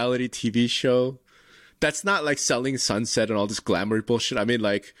a reality TV show that's not like Selling Sunset and all this glamour bullshit. I mean,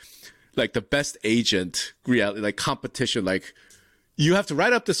 like the best agent reality, like competition, like you have to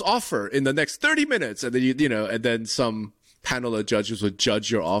write up this offer in the next 30 minutes. And then and then some panel of judges would judge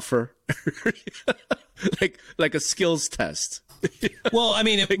your offer. like a skills test. Well, I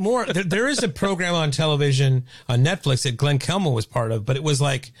mean, there is a program on television on Netflix that Glenn Kelman was part of, but it was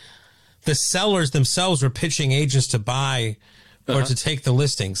like the sellers themselves were pitching agents to buy or to take the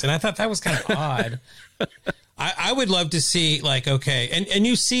listings. And I thought that was kind of odd. I would love to see, like, okay. And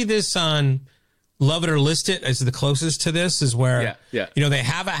you see this on Love It or List It as the closest to this, is where, they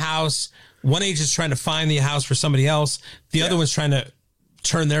have a house. One agent's trying to find the house for somebody else. The other one's trying to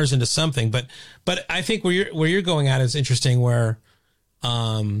turn theirs into something. But I think where you're going at is interesting, where,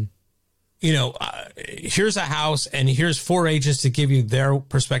 here's a house and here's 4 agents to give you their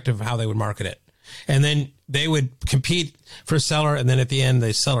perspective of how they would market it. And then they would compete for a seller. And then at the end,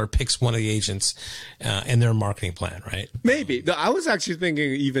 the seller picks one of the agents in their marketing plan, right? Maybe. No, I was actually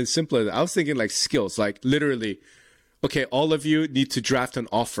thinking even simpler. I was thinking like skills, like literally, okay, all of you need to draft an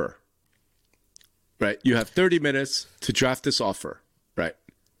offer, right? You have 30 minutes to draft this offer, right?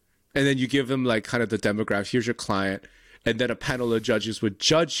 And then you give them like kind of the demographics. Here's your client. And then a panel of judges would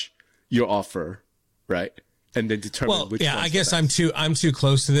judge your offer, right? And then determine which. I guess I'm too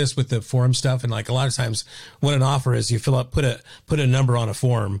close to this with the form stuff, and like a lot of times, what an offer is, you fill up, put a number on a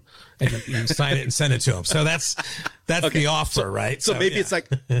form, and you sign it and send it to them. So that's okay. The offer, right? So maybe it's like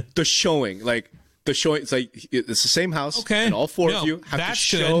the showing, like the showing. It's like it's the same house, and all 4 of you have to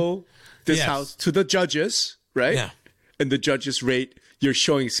show this house to the judges, right? Yeah. And the judges rate your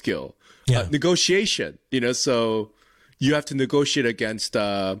showing skill. Negotiation, so you have to negotiate against,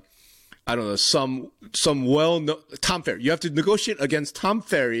 I don't know, some well-known Tom Ferry. You have to negotiate against Tom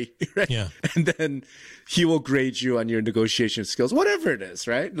Ferry, right? Yeah. And then he will grade you on your negotiation skills, whatever it is,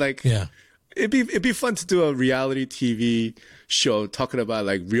 right? Like, it'd be fun to do a reality TV show talking about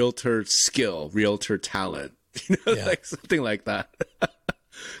like realtor skill, realtor talent, like something like that.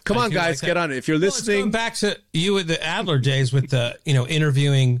 Come on, guys, get on it. If you're listening, it's going back to you with the Adler days with the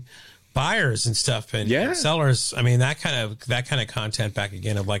interviewing buyers and stuff and sellers. I mean, that kind of content back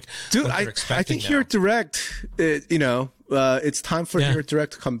again of like, dude, I think Here Direct, it's time for Here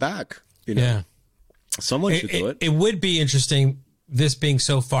Direct to come back. Someone should do it. It would be interesting, this being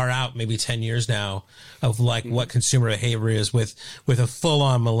so far out, maybe 10 years now, of like what consumer behavior is with a full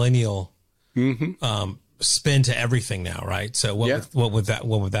on millennial spin to everything now, right? So what would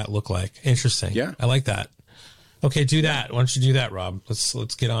that look like? Interesting. Yeah, I like that. Okay, do that. Why don't you do that, Rob? Let's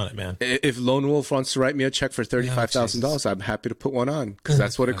get on it, man. If Lone Wolf wants to write me a check for $35,000, I'm happy to put one on, because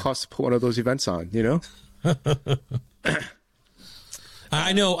that's what it costs to put one of those events on.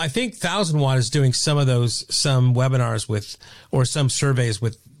 I know. I think 1000 Watt is doing some webinars or some surveys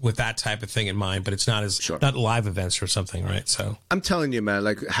with that type of thing in mind, but it's not not live events or something, right? So I'm telling you, man,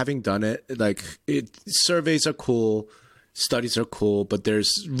 like having done it, surveys are cool, studies are cool, but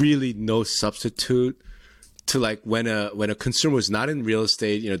there's really no substitute to like when a consumer is not in real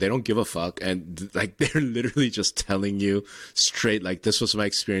estate, they don't give a fuck, and like they're literally just telling you straight, like, this was my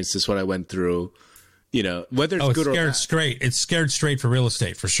experience, this is what I went through. Whether it's good or bad. It's scared straight for real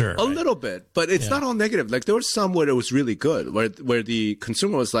estate for sure. A little bit, but it's not all negative. Like there was some where it was really good, where the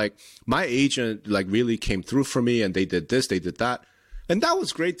consumer was like, my agent like really came through for me, and they did this, they did that. And that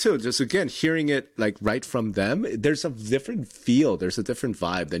was great too. Just again, hearing it like right from them, there's a different feel. There's a different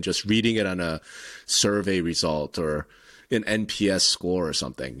vibe than just reading it on a survey result or an NPS score or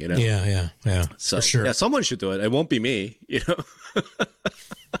something, Yeah. So, for sure. Yeah, someone should do it. It won't be me,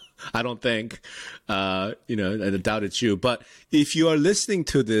 I don't think, I doubt it's you. But if you are listening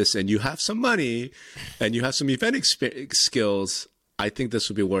to this and you have some money and you have some event skills, I think this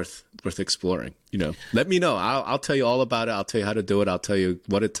would be worth exploring. Let me know. I'll tell you all about it. I'll tell you how to do it. I'll tell you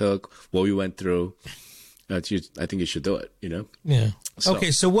what it took, what we went through. I think you should do it. Yeah. So.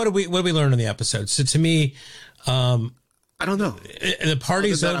 Okay. So what do we learn in the episode? So to me, I don't know. The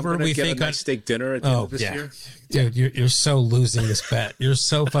party's over. We think a nice steak dinner at the end of this year. Dude, you're so losing this bet. You're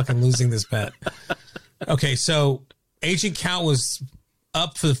so fucking losing this bet. Okay, so agent count was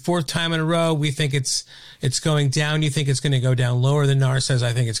up for the fourth time in a row. We think it's going down. You think it's going to go down lower than NAR says.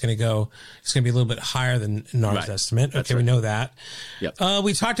 I think it's going to be a little bit higher than NAR's estimate. Okay, we know that. Yep.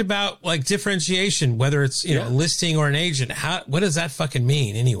 We talked about like differentiation, whether it's a listing or an agent. What does that fucking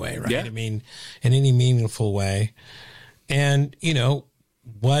mean anyway, right? Yeah. I mean, in any meaningful way. And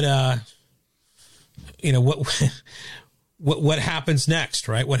what happens next,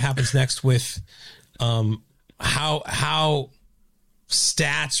 right? What happens next with how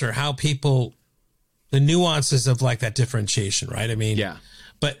stats or how people, the nuances of like that differentiation, right? I mean,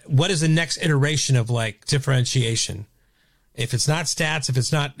 but what is the next iteration of like differentiation? If it's not stats, if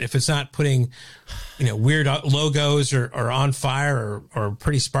it's not putting, weird logos or on fire or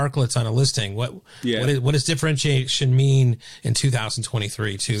pretty sparklets on a listing, what does differentiation mean in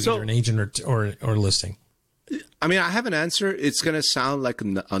 2023 to either an agent or listing? I mean, I have an answer. It's going to sound like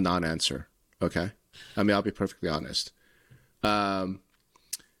a non-answer. Okay. I mean, I'll be perfectly honest.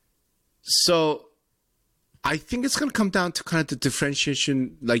 So I think it's going to come down to kind of the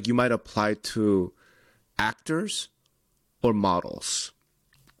differentiation, like you might apply to actors or models,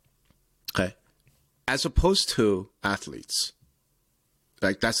 okay, as opposed to athletes.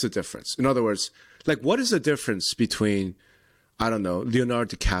 Like, that's the difference. In other words, like, what is the difference between, I don't know,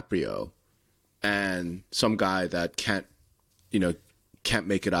 Leonardo DiCaprio and some guy that can't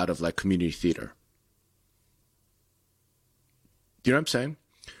make it out of like community theater? Do you know what I'm saying?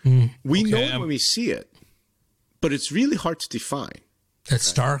 We know it when we see it, but it's really hard to define. That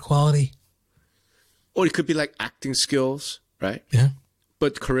star quality? Or it could be like acting skills, right? Yeah.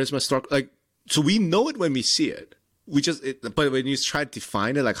 But charisma, so we know it when we see it. But when you try to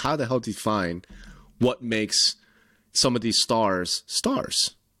define it, like how the hell define what makes some of these stars,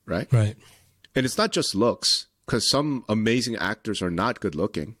 right? Right. And it's not just looks, because some amazing actors are not good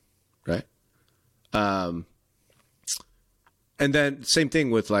looking, right? And then same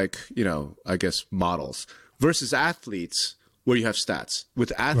thing with like, I guess models versus athletes, where you have stats.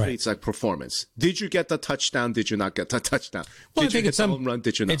 With athletes, like performance. Did you get the touchdown? Did you not get the touchdown? Well, did you get the home run?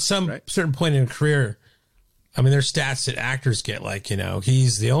 Did you not? At some certain point in a career, I mean, there's stats that actors get, like, you know,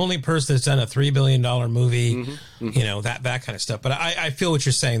 he's the only person that's done a $3 billion movie, you know, that kind of stuff. But I feel what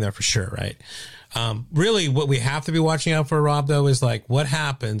you're saying there for sure, right? Really, what we have to be watching out for, Rob, though, is like what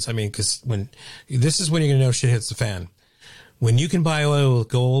happens. I mean, because this is when you're going to know shit hits the fan. When you can buy oil with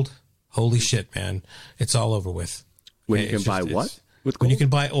gold, holy shit, man, it's all over with. When you can buy what? With gold? When you can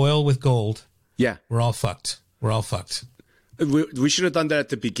buy oil with gold, yeah, we're all fucked. We're all fucked. We should have done that at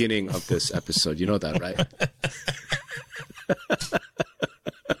the beginning of this episode. You know that, right?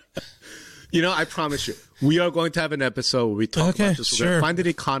 You know, I promise you, we are going to have an episode where we talk about this. We're going to find an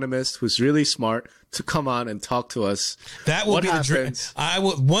economist who's really smart to come on and talk to us. That will be the I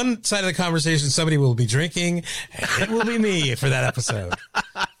will. One side of the conversation, somebody will be drinking, and it will be me for that episode.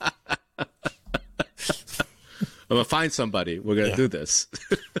 I'm going to find somebody. We're going to do this.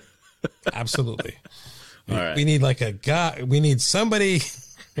 Absolutely. All right. We need like a guy. We need somebody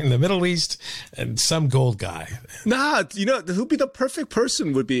in the Middle East and some gold guy. Nah, you know, who'd be the perfect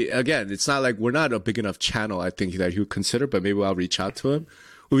person would be, again, it's not like we're not a big enough channel, I think, that you consider, but maybe I'll reach out to him.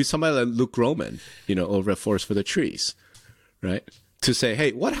 Would be somebody like Luke Roman, you know, over at Forest for the Trees, right? To say,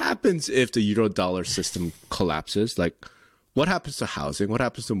 hey, what happens if the Euro-dollar system collapses? Like, what happens to housing? What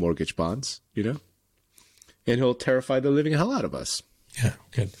happens to mortgage bonds, you know? And he'll terrify the living hell out of us. Yeah,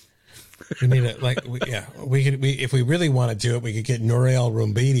 good. We need it. Like, if we really want to do it, we could get Nouriel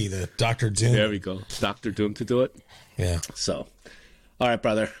Roubini, the Dr. Doom. There we go. Dr. Doom to do it. Yeah. So, all right,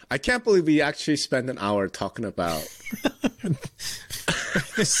 brother. I can't believe we actually spent an hour talking about.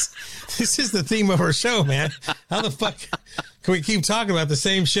 This is the theme of our show, man. How the fuck can we keep talking about the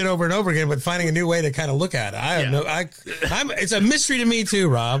same shit over and over again, but finding a new way to kind of look at it? I have it's a mystery to me too,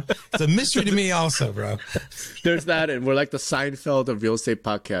 Rob. It's a mystery to me also, bro. There's that, and we're like the Seinfeld of real estate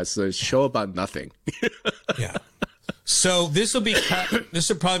podcasts, a show about nothing. Yeah. So this will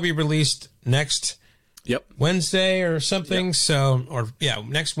probably be released next Wednesday or something. Yep. So,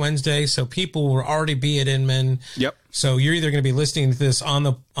 next Wednesday. So people will already be at Inman. Yep. So you're either going to be listening to this on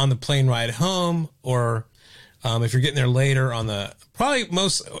the plane ride home, or if you're getting there later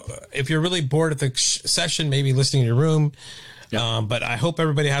if you're really bored at the session, maybe listening in your room. Yep. But I hope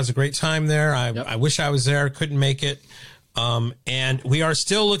everybody has a great time there. I wish I was there. Couldn't make it. And we are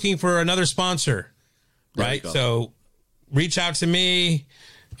still looking for another sponsor, right? So reach out to me,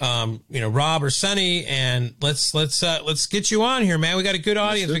 Rob or Sonny, and let's get you on here, man. We got a good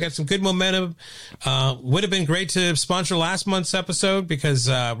audience. We got some good momentum. Would have been great to sponsor last month's episode because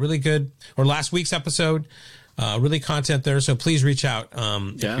really good, or last week's episode. Really content there. So please reach out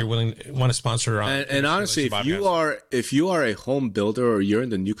if you're want to sponsor. And honestly, if you are a home builder or you're in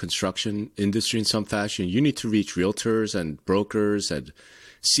the new construction industry in some fashion, you need to reach realtors and brokers and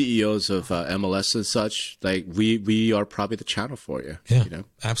CEOs of MLS and such. Like we are probably the channel for you. Yeah, you know?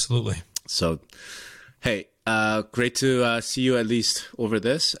 Absolutely. So, hey, great to see you at least over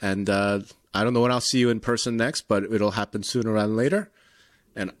this. And I don't know when I'll see you in person next, but it'll happen sooner rather than later.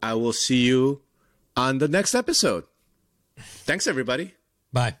 And I will see you on the next episode. Thanks, everybody.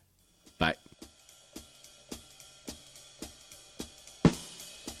 Bye.